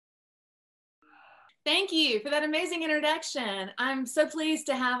Thank you for that amazing introduction. I'm so pleased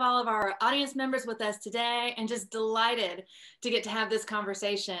to have all of our audience members with us today and just delighted to get to have this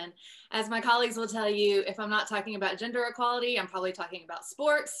conversation. As my colleagues will tell you, if I'm not talking about gender equality, I'm probably talking about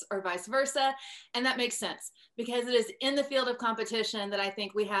sports or vice versa. And that makes sense because it is in the field of competition that I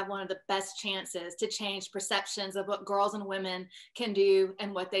think we have one of the best chances to change perceptions of what girls and women can do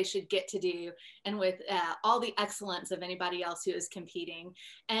and what they should get to do, and with all the excellence of anybody else who is competing.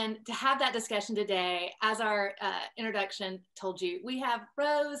 And to have that discussion today, as our introduction told you, we have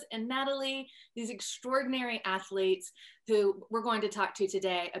Rose and Nathalie, these extraordinary athletes who we're going to talk to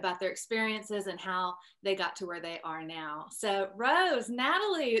today about their experiences and how they got to where they are now. So Rose,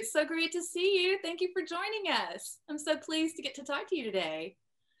 Nathalie, it's so great to see you. Thank you for joining us. I'm so pleased to get to talk to you today.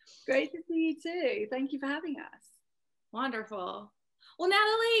 Great to see you too. Thank you for having us. Wonderful. Well,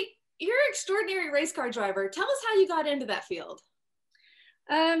 Nathalie, you're an extraordinary race car driver. Tell us how you got into that field.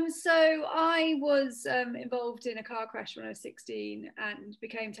 So I was involved in a car crash when I was 16 and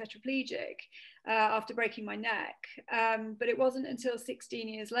became tetraplegic after breaking my neck. But it wasn't until 16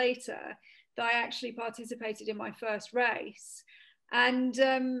 years later that I actually participated in my first race. And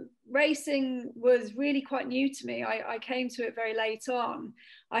racing was really quite new to me. I came to it very late on.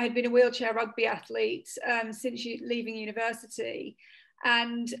 I had been a wheelchair rugby athlete since leaving university.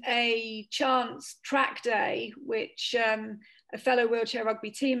 And a chance track day, which a fellow wheelchair rugby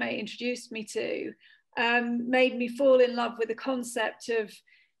teammate introduced me to, made me fall in love with the concept of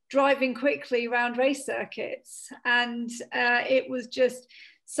driving quickly around race circuits. And it was just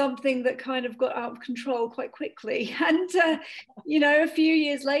something that kind of got out of control quite quickly. And, you know, a few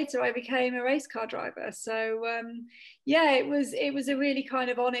years later, I became a race car driver. So yeah, it was a really kind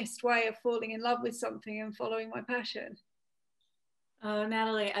of honest way of falling in love with something and following my passion. Oh,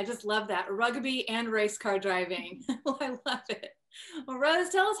 Nathalie, I just love that. Rugby and race car driving. I love it. Well, Rose,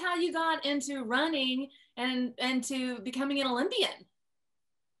 tell us how you got into running and to becoming an Olympian.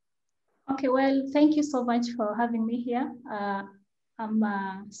 Okay, well, thank you so much for having me here. I'm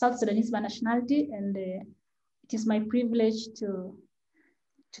South Sudanese by nationality, and it is my privilege to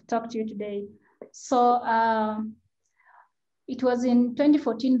talk to you today. So it was in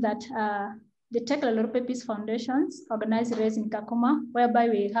 2014 that the Tetraplegic Peace Foundations organized a race in Kakuma, whereby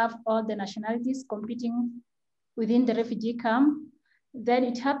we have all the nationalities competing within the refugee camp. Then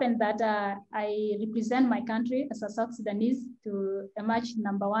it happened that I represent my country as a South Sudanese to emerge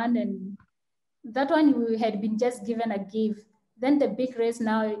 #1, and that one we had been just given a gift. Then the big race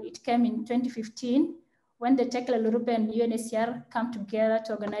now, it came in 2015 when the Tetraplegic and UNHCR come together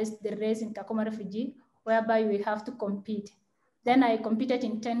to organize the race in Kakuma Refugee, whereby we have to compete. Then I competed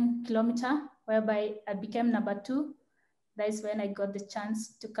in 10 kilometer, whereby I became #2. That is when I got the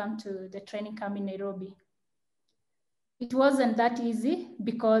chance to come to the training camp in Nairobi. It wasn't that easy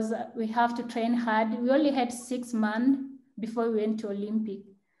because we have to train hard. We only had 6 months before we went to Olympic.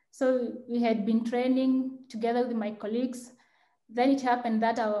 So we had been training together with my colleagues. Then it happened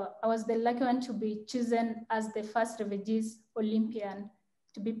that I was the lucky one to be chosen as the first refugees Olympian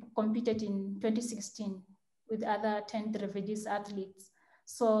to be competed in 2016 with other 10 refugees athletes.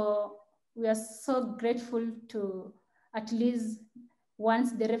 So we are so grateful to at least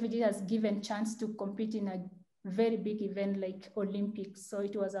once the refugee has given chance to compete in a very big event like Olympics. So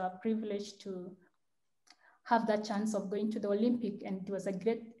it was our privilege to have that chance of going to the Olympic, and it was a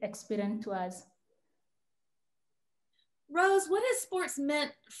great experience to us. Rose, what has sports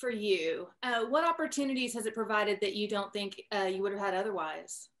meant for you? What opportunities has it provided that you don't think you would have had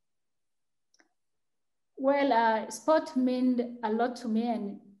otherwise? Well, sport meant a lot to me,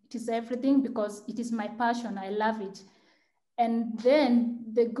 and it is everything because it is my passion. I love it. And then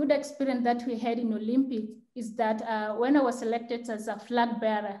the good experience that we had in Olympic is that when I was selected as a flag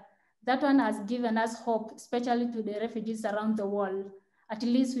bearer, that one has given us hope, especially to the refugees around the world. At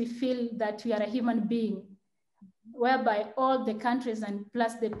least we feel that we are a human being, whereby all the countries and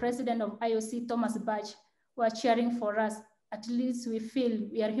plus the president of IOC, Thomas Bach, were cheering for us. At least we feel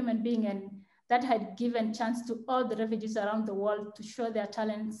we are human beings, and that had given chance to all the refugees around the world to show their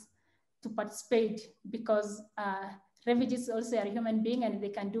talents, to participate, because refugees also are human beings and they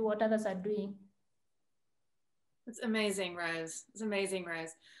can do what others are doing. It's amazing, Rose. It's amazing, Rose.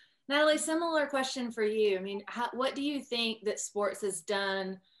 Nathalie, similar question for you. I mean, what do you think that sports has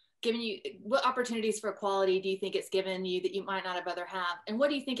done, given you, what opportunities for equality do you think it's given you that you might not have other have? And what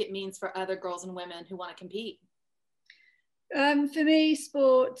do you think it means for other girls and women who want to compete? For me,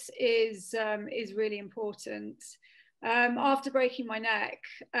 sports is really important. After breaking my neck,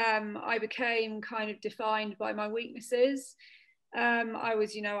 I became kind of defined by my weaknesses. I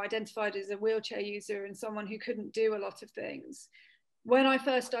was, identified as a wheelchair user and someone who couldn't do a lot of things. when I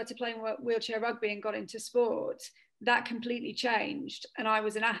first started playing wheelchair rugby and got into sport, that completely changed. And I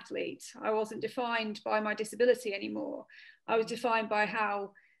was an athlete. I wasn't defined by my disability anymore. I was defined by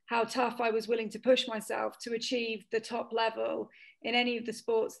how tough I was willing to push myself to achieve the top level in any of the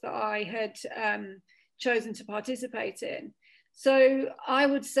sports that I had chosen to participate in. So I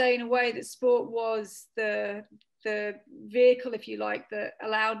would say, in a way, that sport was the vehicle, if you like, that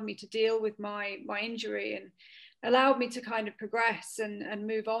allowed me to deal with my injury and allowed me to kind of progress and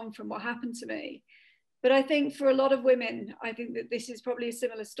move on from what happened to me. But I think for a lot of women, I think that this is probably a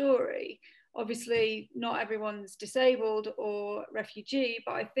similar story. Obviously, not everyone's disabled or refugee,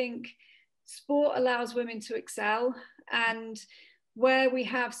 but I think sport allows women to excel. And where we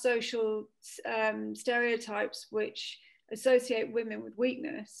have social stereotypes which associate women with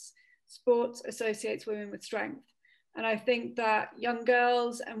weakness, sport associates women with strength. And I think that young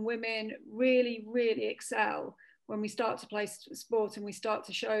girls and women really, really excel when we start to play sport and we start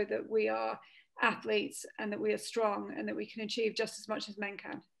to show that we are athletes and that we are strong and that we can achieve just as much as men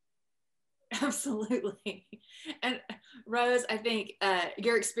can. Absolutely. And Rose, I think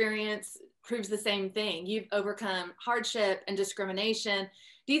your experience proves the same thing. You've overcome hardship and discrimination.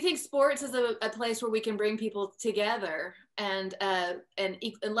 Do you think sports is a place where we can bring people together and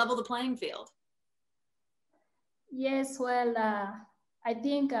level the playing field? Yes, well, I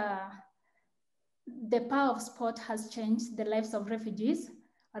think the power of sport has changed the lives of refugees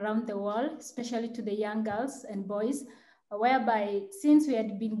around the world, especially to the young girls and boys, whereby since we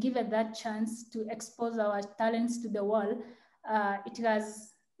had been given that chance to expose our talents to the world, it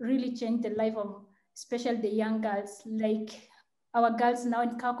has really changed the life of especially the young girls. Like our girls now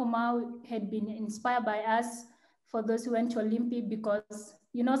in Kakuma had been inspired by us for those who went to Olympian, because,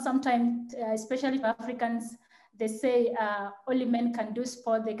 you know, sometimes, especially for Africans, they say only men can do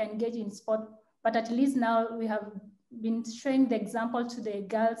sport, they can engage in sport, but at least now we have been showing the example to the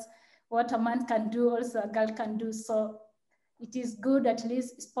girls, what a man can do, also a girl can do. So it is good, at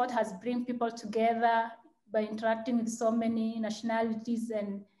least sport has bring people together by interacting with so many nationalities,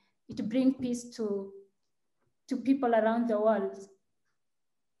 and it brings peace to people around the world.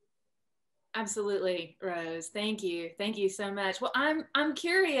 Absolutely, Rose. Thank you. Thank you so much. Well, I'm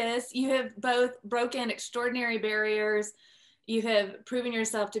curious. You have both broken extraordinary barriers. You have proven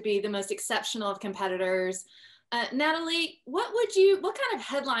yourself to be the most exceptional of competitors. Nathalie, what kind of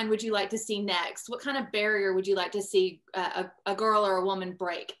headline would you like to see next? What kind of barrier would you like to see a girl or a woman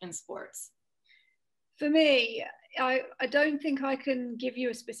break in sports? For me, I don't think I can give you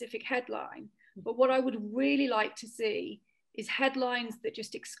a specific headline, but what I would really like to see is headlines that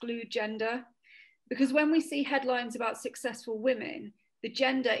just exclude gender. Because when we see headlines about successful women, the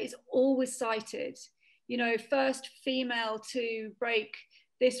gender is always cited. You know, first female to break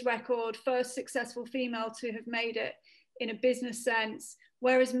this record, first successful female to have made it in a business sense,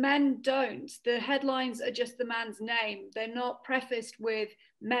 whereas men don't. The headlines are just the man's name. They're not prefaced with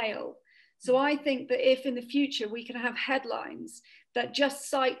male. So I think that if in the future we can have headlines that just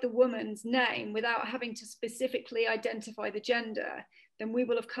cite the woman's name without having to specifically identify the gender, then we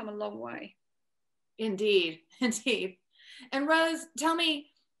will have come a long way. Indeed, indeed. And Rose, tell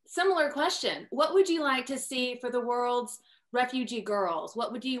me, similar question. What would you like to see for the world's refugee girls?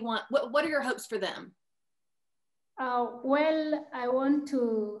 What would you want? What are your hopes for them? Well, I want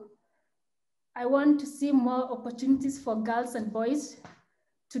to see more opportunities for girls and boys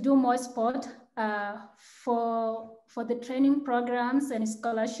to do more sport, for the training programs and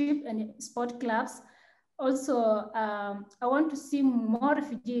scholarship and sport clubs. Also, I want to see more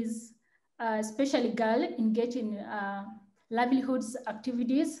refugees, especially girls, engage in livelihoods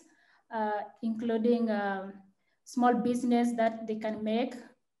activities, including small business that they can make,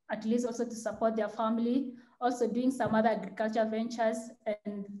 at least also to support their family, also doing some other agriculture ventures,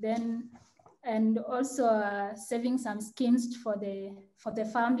 and also saving some schemes for the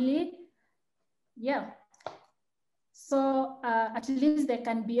family. Yeah. So at least they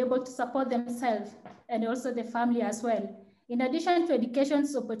can be able to support themselves and also the family as well. In addition to education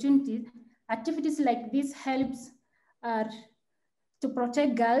opportunities, activities like this helps to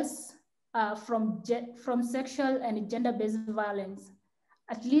protect girls from sexual and gender-based violence.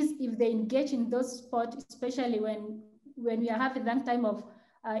 At least if they engage in those sports, especially when we are having that time of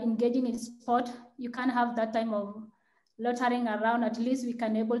engaging in sport, you can't have that time of loitering around. At least we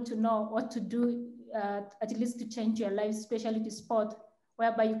can able to know what to do, at least to change your life, especially to sport,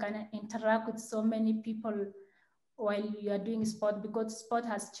 whereby you can interact with so many people while you are doing sport, because sport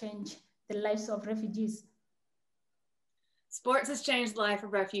has changed the lives of refugees. Sports has changed the life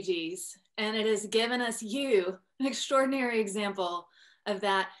of refugees, and it has given us an extraordinary example of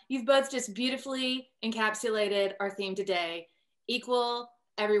that. You've both just beautifully encapsulated our theme today. equal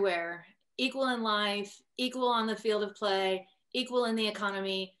everywhere, equal in life, equal on the field of play, equal in the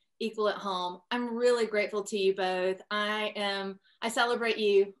economy, equal at home. I'm really grateful to you both. I celebrate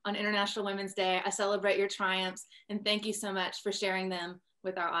you on International Women's Day. I celebrate your triumphs, and thank you so much for sharing them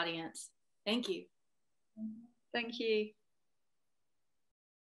with our audience. Thank you. Thank you.